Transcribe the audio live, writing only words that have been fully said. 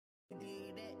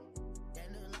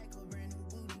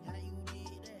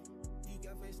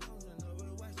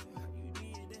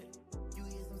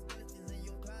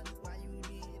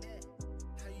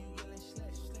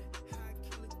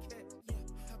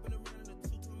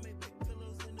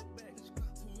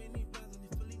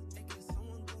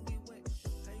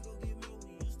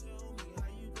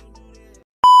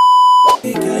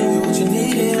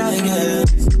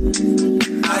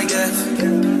I guess,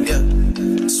 yeah.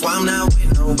 That's why I'm not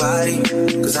with nobody,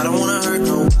 cause I don't wanna hurt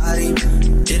nobody.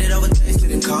 Did it over text,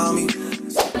 didn't call me.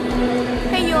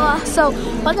 Hey y'all, so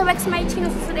welcome back to my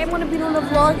channel. Today I'm gonna be doing a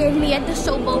vlog of me at the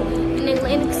showboat in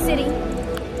Atlantic City.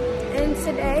 And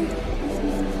today,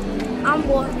 I'm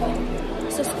walking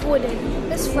to school today.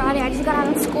 It's Friday, I just got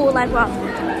out of school like about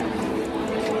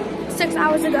 6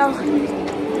 hours ago.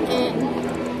 And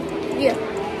yeah,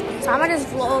 so I'm gonna just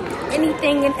vlog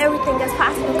anything and everything that's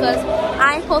possible because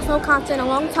I ain't posted no content in a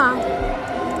long time.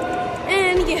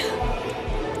 And yeah,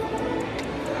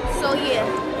 so yeah.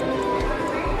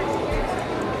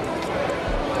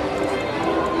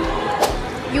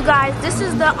 You guys, this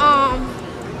is the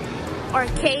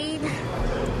arcade.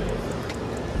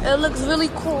 It looks really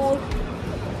cool.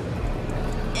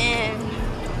 And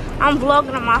I'm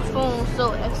vlogging on my phone,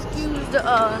 so excuse the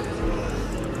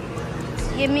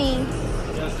you mean.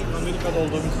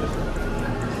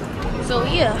 So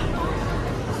yeah.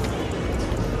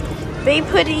 Very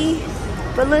pretty,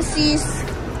 but let's see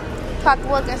if I can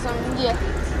look at something. Yeah.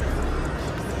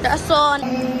 That's all.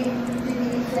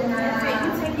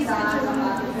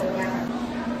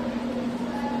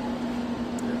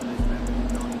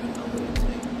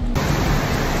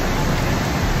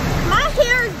 My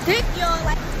hair is thick, y'all.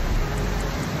 Like,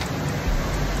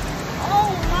 oh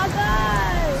my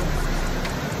god.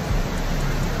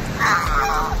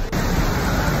 Ah.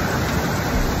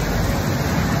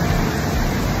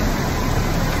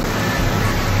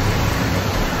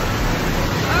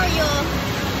 Alright, y'all.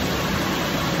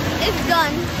 It's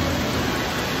done.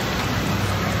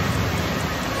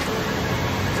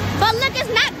 But look,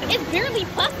 it's barely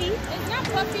puffy. It's not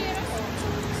puffy at all.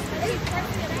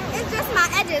 It's just my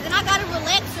edges, and I gotta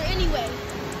relax her anyway.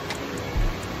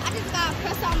 I just gotta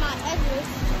press on my edges.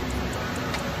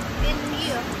 In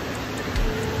here.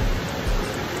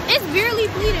 It's barely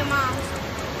bleeding, Mom.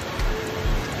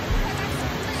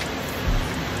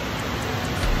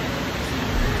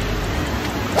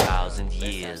 Thousand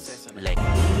years later.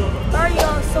 Alright,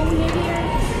 y'all, so we in here,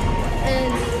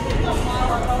 and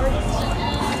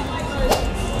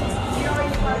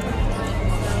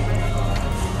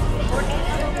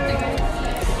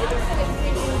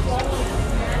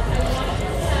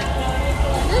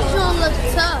this one looks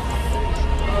tough.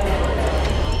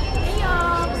 Hey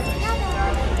y'all.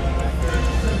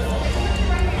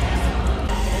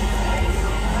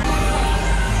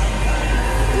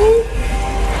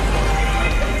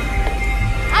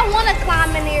 I want to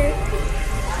climb in here.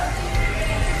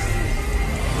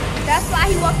 That's why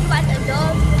he walks like a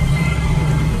dog.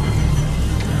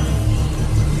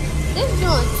 This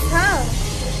joint's tough.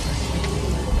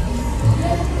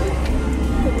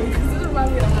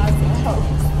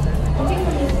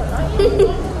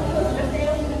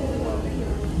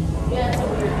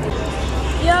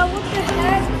 Yo, what the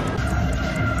heck?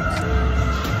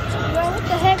 Yo, what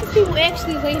the heck? There's people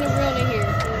actually laying around in here.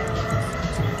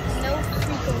 No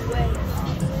freaking way.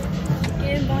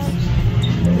 Inbox.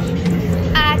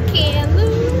 I can't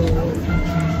lose.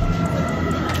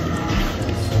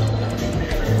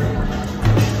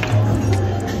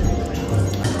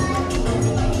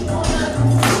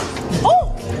 Oh!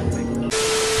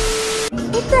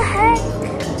 What the heck?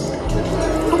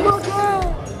 Oh my god.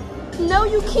 No,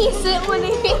 you can't sit on it.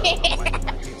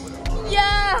 Yo.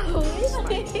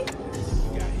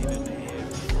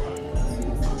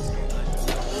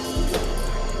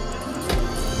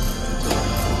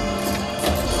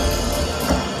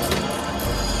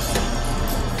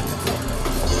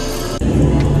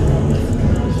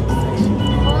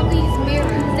 All these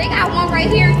mirrors. They got one right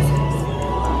here.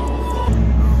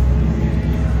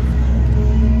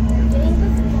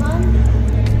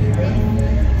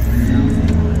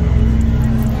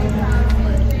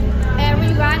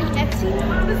 Everybody exit.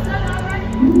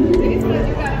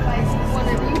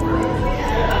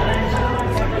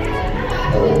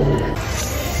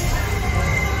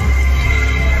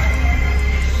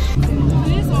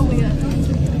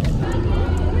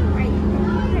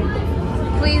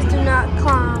 Please do not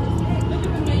climb.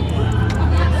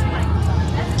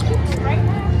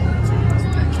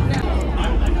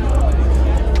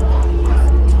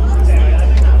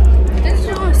 This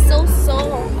show is so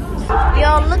soft.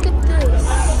 Y'all, look at this.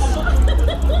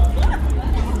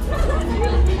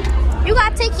 You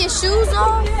gotta take your shoes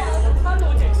off.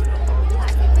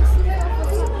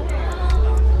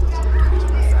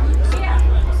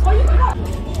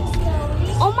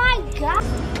 Oh my god.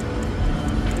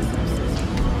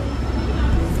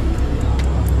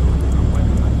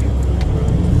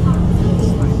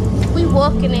 We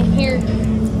walking in here.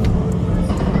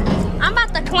 I'm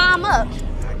about to climb up.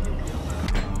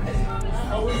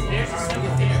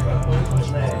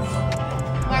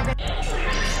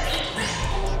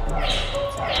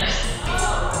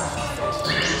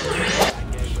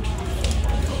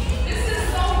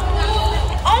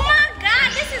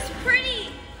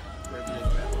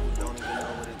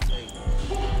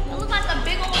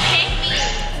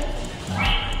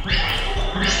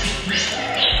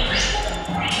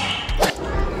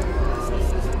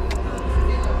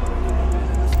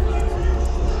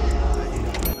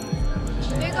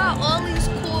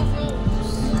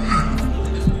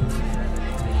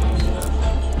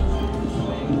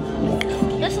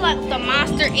 like the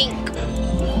Monster Inc.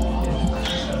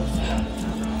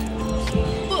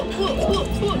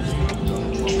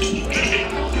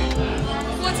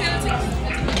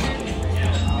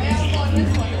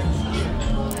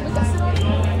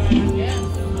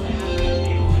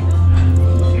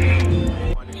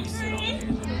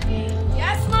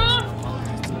 Yes, Mom.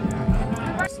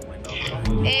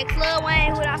 Hey, Club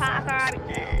Wayne, who the hot car?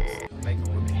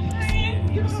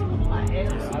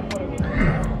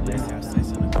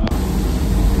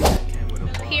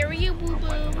 Period, boo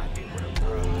boo.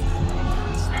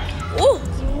 Ooh.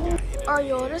 Alright,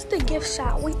 y'all, that's the gift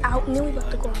shop. We out and then we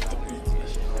about to go out to eat.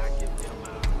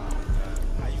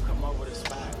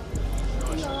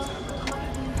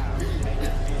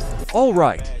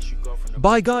 Alright.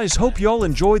 Bye guys, hope y'all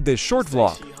enjoyed this short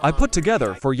vlog I put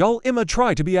together for y'all. I'ma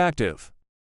try to be active.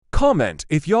 Comment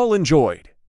if y'all enjoyed.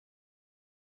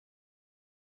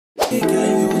 I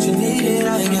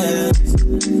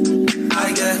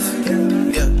guess,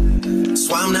 yeah. That's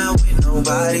why I'm not with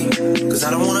nobody, cause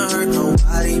I don't wanna hurt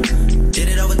nobody.